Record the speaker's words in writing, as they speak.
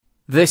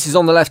This is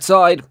On the Left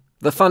Side,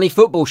 the funny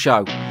football show.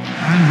 And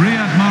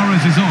Riyad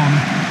Mahrez is on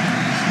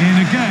in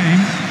a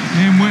game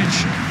in which,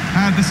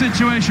 had the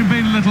situation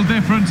been a little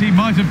different, he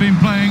might have been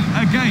playing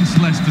against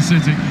Leicester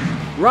City.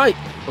 Right,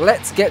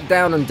 let's get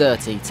down and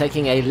dirty,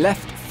 taking a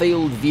left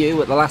field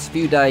view at the last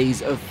few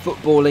days of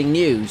footballing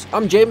news.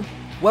 I'm Jim,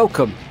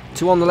 welcome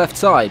to On the Left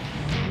Side.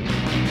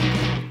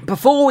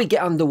 Before we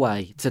get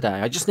underway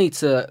today, I just need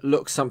to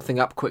look something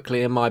up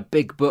quickly in my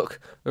big book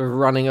of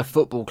running a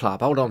football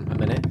club. Hold on a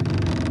minute.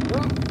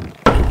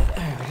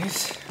 There it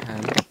is.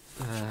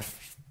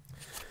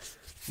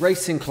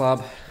 Racing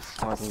club,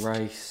 title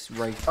race.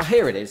 Oh,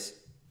 here it is.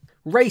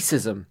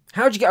 Racism.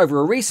 How'd you get over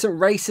a recent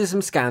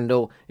racism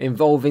scandal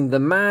involving the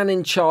man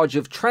in charge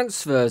of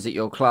transfers at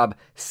your club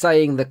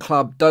saying the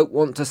club don't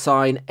want to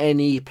sign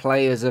any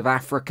players of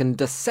African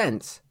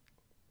descent?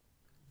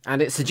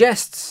 And it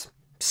suggests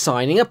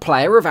signing a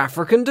player of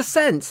African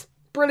descent.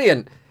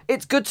 Brilliant.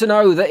 It's good to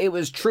know that it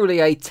was truly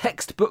a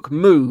textbook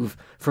move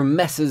from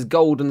Messrs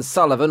Gold and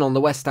Sullivan on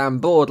the West Ham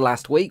board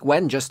last week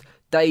when, just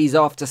days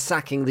after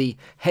sacking the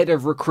head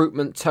of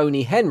recruitment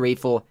Tony Henry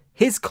for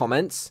his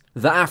comments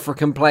that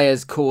African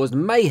players caused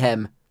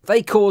mayhem,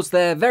 they caused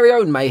their very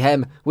own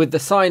mayhem with the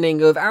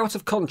signing of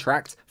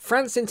out-of-contract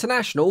France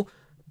international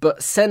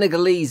but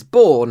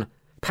Senegalese-born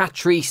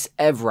Patrice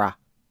Evra.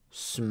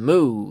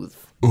 Smooth.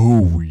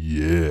 Oh,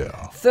 yeah.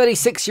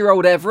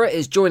 36-year-old Evra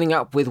is joining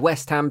up with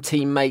West Ham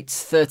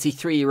teammates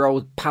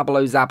 33-year-old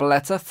Pablo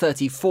Zabaleta,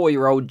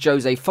 34-year-old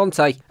Jose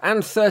Fonte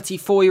and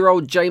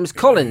 34-year-old James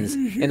Collins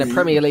in a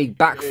Premier League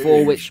back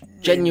four which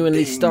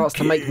genuinely starts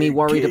to make me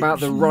worried about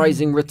the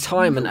rising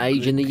retirement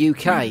age in the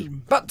UK.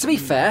 But to be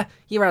fair,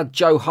 you add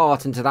Joe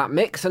Hart into that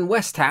mix and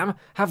West Ham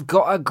have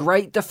got a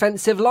great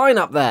defensive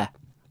lineup there.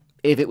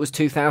 If it was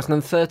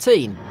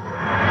 2013.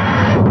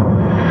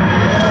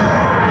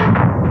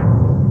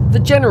 The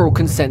general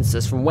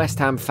consensus from West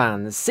Ham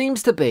fans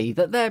seems to be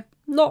that they're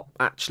not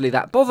actually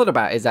that bothered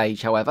about his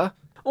age, however,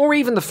 or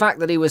even the fact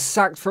that he was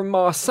sacked from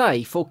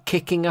Marseille for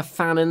kicking a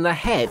fan in the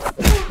head.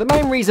 The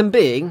main reason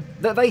being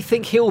that they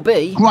think he'll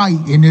be great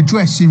in the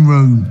dressing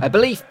room. A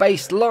belief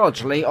based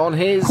largely on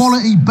his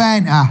quality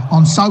banter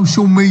on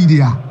social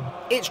media.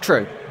 It's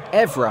true,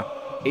 Evra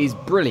is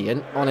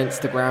brilliant on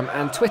Instagram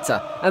and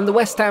Twitter, and the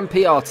West Ham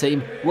PR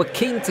team were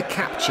keen to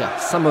capture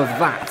some of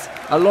that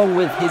along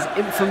with his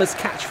infamous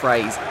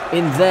catchphrase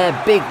in their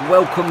big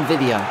welcome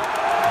video.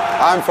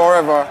 I'm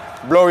forever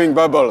blowing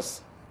bubbles.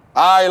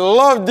 I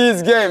love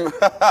this game.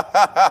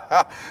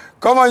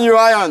 Come on, you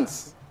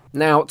Irons.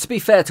 Now, to be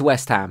fair to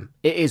West Ham,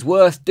 it is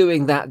worth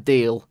doing that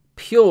deal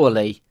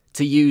purely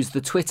to use the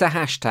Twitter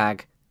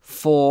hashtag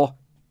for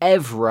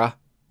Evra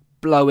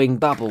blowing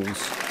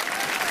bubbles.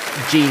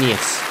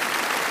 Genius.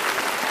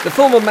 The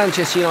former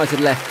Manchester United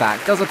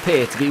left-back does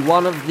appear to be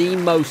one of the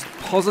most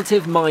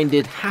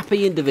positive-minded,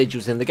 happy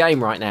individuals in the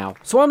game right now.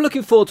 So I'm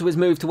looking forward to his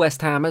move to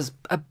West Ham as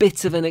a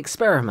bit of an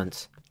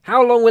experiment.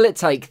 How long will it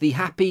take the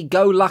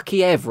happy-go-lucky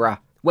Evra,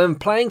 when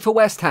playing for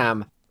West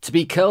Ham, to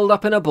be curled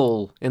up in a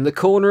ball in the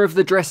corner of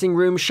the dressing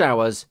room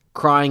showers,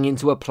 crying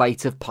into a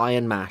plate of pie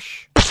and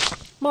mash?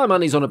 My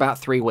money's on about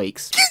 3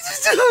 weeks.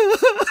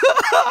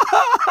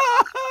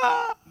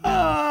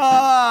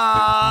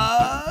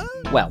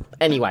 Well,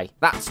 anyway,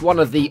 that's one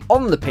of the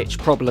on-the-pitch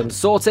problems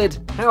sorted.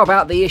 How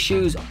about the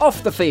issues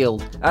off the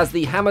field, as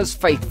the Hammers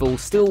faithful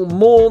still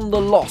mourn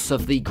the loss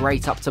of the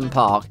Great Upton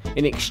Park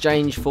in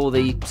exchange for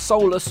the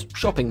soulless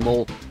shopping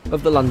mall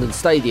of the London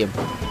Stadium?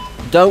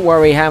 Don't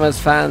worry, Hammers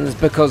fans,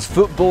 because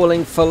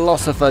footballing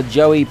philosopher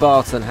Joey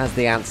Barton has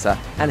the answer,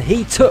 and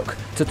he took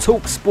to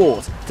Talk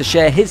Sport to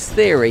share his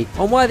theory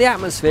on why the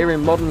atmosphere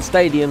in modern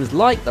stadiums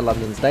like the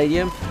London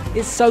Stadium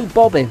is so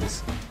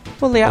bobbins.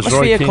 Well, the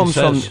atmosphere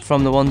comes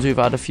from the ones who've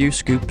had a few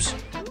scoops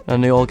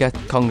and they all get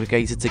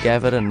congregated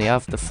together and they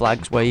have the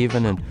flags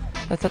waving and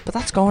but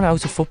that's going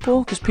out of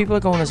football because people are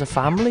going as a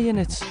family and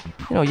it's,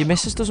 you know, your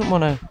missus doesn't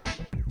want to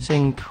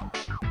sing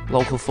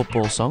local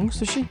football songs,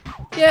 does she?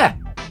 Yeah,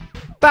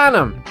 ban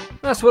 'em.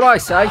 That's what I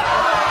say.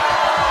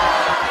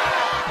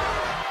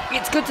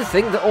 It's good to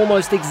think that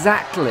almost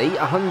exactly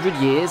 100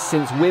 years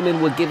since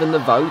women were given the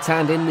vote,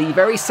 and in the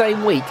very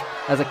same week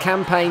as a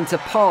campaign to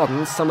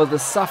pardon some of the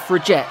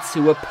suffragettes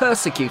who were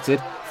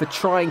persecuted for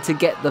trying to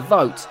get the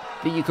vote,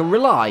 that you can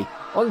rely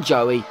on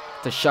Joey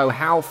to show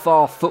how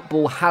far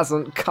football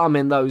hasn't come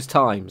in those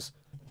times.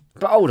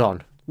 But hold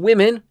on,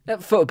 women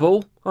at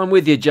football? I'm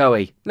with you,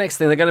 Joey. Next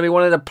thing, they're going to be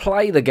wanting to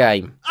play the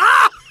game.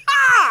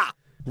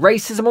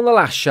 Racism on the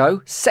last show,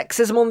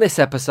 sexism on this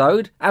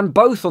episode, and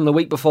both on the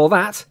week before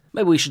that.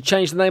 Maybe we should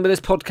change the name of this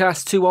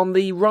podcast to On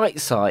the Right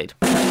Side.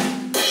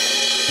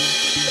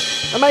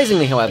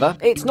 Amazingly, however,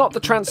 it's not the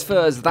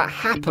transfers that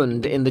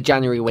happened in the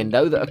January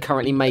window that are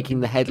currently making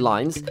the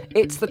headlines,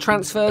 it's the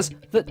transfers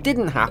that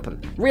didn't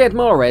happen. Riyad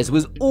Mahrez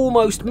was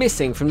almost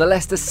missing from the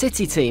Leicester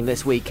City team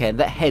this weekend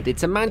that headed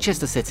to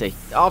Manchester City,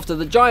 after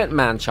the giant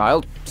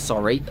man-child,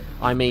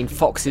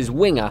 Fox's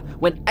winger,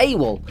 went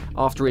AWOL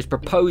after his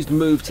proposed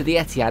move to the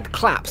Etihad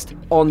collapsed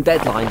on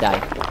deadline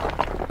day.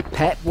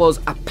 Pep was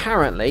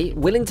apparently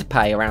willing to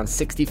pay around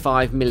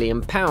 £65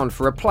 million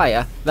for a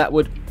player that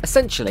would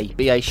essentially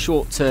be a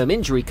short-term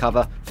injury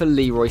cover for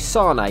Leroy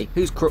Sané,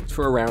 who's crooked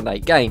for around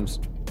 8 games.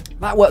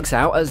 That works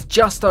out as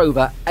just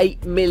over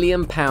 £8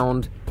 million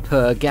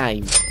per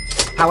game.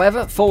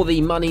 However, for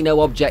the money no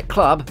object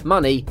club,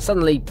 money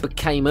suddenly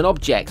became an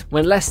object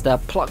when Leicester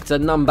plucked a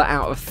number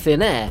out of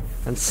thin air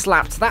and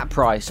slapped that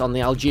price on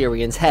the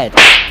Algerian's head.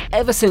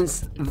 Ever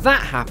since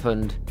that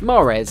happened,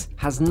 Mahrez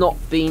has not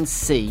been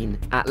seen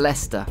at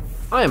Leicester.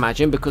 I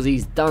imagine because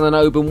he's done an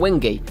Oban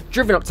Wingy,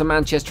 driven up to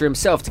Manchester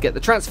himself to get the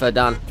transfer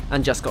done,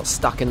 and just got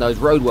stuck in those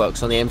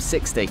roadworks on the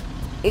M60.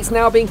 It's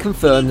now been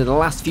confirmed in the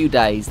last few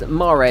days that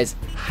Mahrez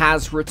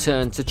has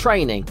returned to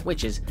training,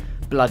 which is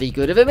bloody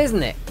good of him,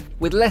 isn't it?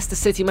 With Leicester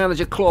City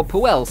manager Claude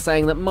Puel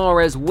saying that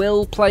Mahrez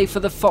will play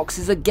for the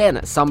Foxes again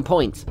at some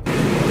point.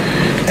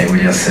 I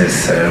will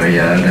assess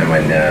Riyad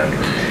when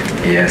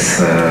he has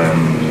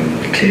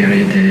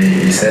cleared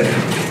his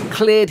head.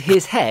 Cleared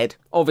his head,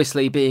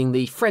 obviously being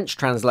the French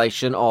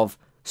translation of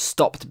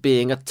stopped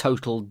being a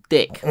total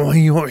dick.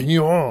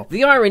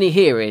 The irony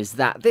here is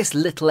that this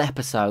little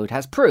episode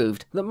has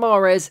proved that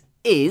Mahrez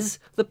is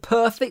the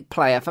perfect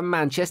player for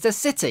Manchester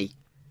City.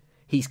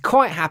 He's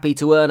quite happy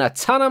to earn a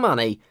ton of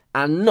money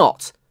and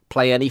not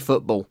play any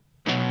football.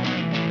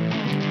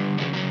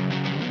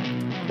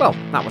 Well,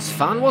 that was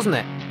fun, wasn't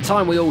it?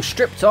 Time we all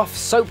stripped off,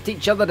 soaped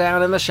each other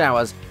down in the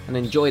showers and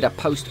enjoyed a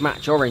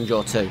post-match orange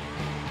or two.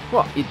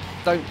 What, you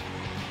don't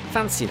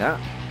fancy that?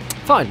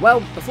 Fine,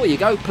 well, before you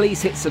go,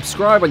 please hit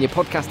subscribe on your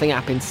podcasting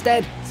app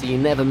instead so you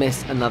never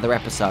miss another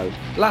episode.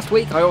 Last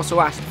week I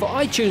also asked for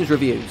iTunes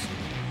reviews,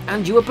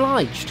 and you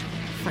obliged.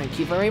 Thank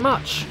you very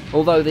much.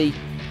 Although the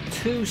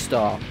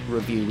 2-star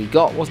review we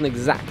got wasn't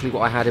exactly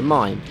what I had in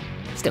mind.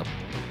 Still,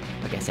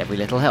 I guess every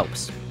little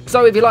helps.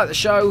 So if you like the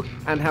show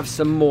and have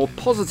some more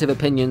positive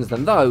opinions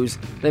than those,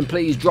 then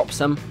please drop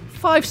some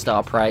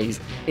 5-star praise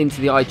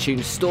into the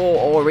iTunes store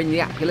or in the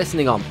app you're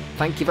listening on.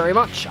 Thank you very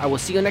much. I will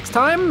see you next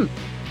time.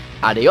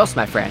 Adios,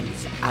 my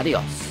friends.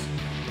 Adios.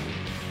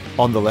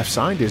 On the Left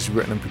Side is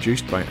written and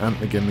produced by Ant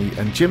McGinley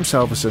and Jim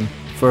Salverson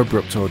for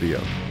Abrupt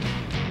Audio.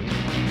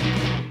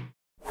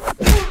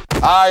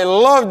 I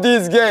love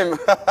this game.